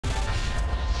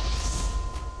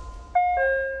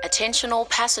Attention all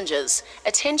passengers.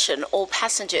 Attention all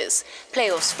passengers.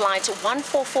 Playoffs flight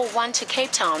 1441 to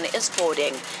Cape Town is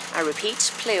boarding. I repeat,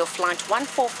 playoff flight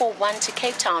 1441 to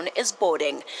Cape Town is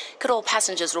boarding. Could all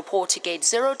passengers report to gate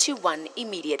 021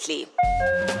 immediately?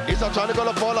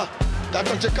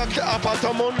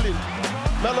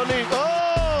 Melanie,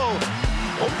 oh!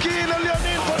 Umkhile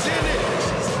Leonin Potini.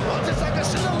 Wathi sake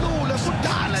silulule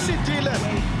kudala lidile.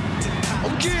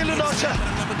 Umkhile nocha.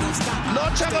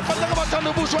 Nocha ngafanele bathanda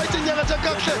ubuso wayinyanga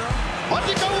zakahle.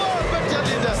 Wathi kawa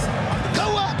bethelile.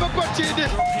 Kawa bekwethini.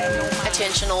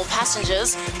 Attention all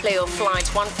passengers. Playoff flight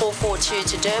 1442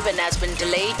 to Durban has been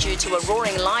delayed due to a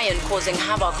roaring lion causing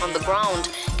havoc on the ground.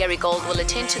 Gary Gold will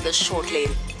attend to this shortly.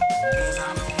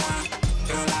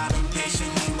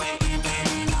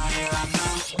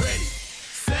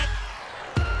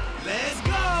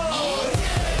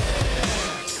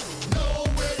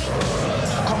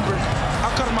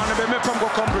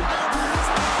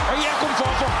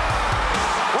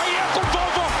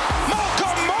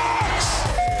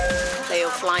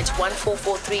 Playoff flight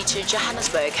 1443 to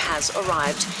Johannesburg has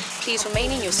arrived. Please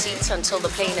remain in your seats until the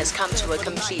plane has come to a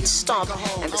complete stop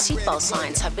and the seatbelt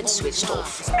signs have been switched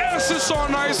off.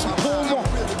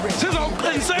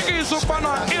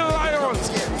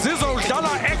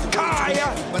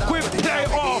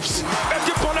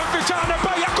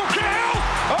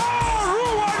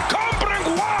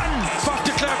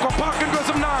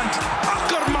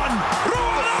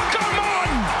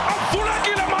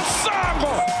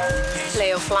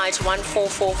 Flight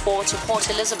 1444 to Port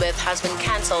Elizabeth has been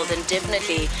cancelled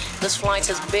indefinitely. This flight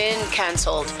has been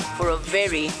cancelled for a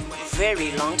very,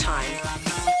 very long time.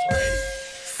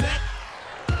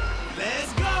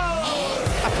 Let's go!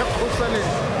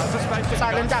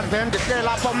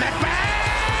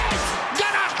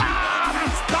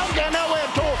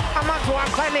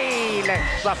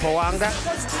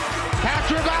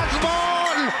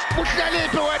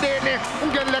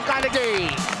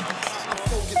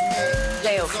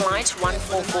 Playoff flight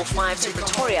 1445 to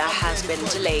Pretoria has been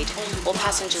delayed. All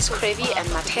passengers Krevi and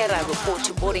Matera report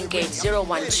to boarding gate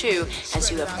 012 as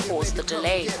you have caused the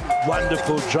delay.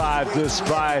 Wonderful drive this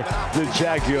by the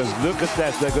Jaguars. Look at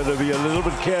that, they're going to be a little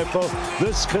bit careful.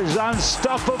 This is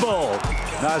unstoppable.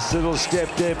 Nice little step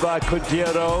there by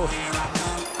Kudero.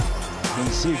 You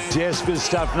can see desperate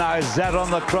stuff now. Is that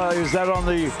on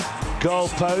the goal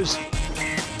post?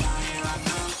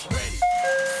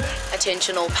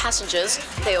 Attention all passengers.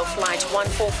 Playoff flight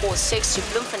 1446 to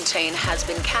Bloemfontein has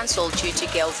been cancelled due to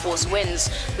gale force winds.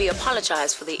 We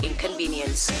apologize for the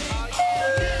inconvenience.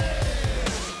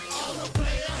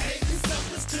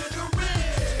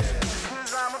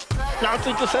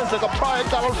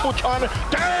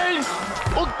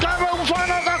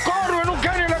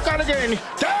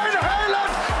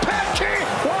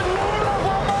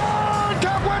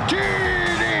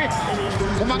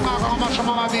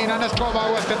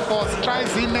 Western Force, try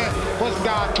zine, was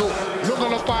gato, lungo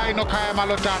lo pai no kaya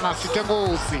malotana,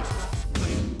 sitengosi.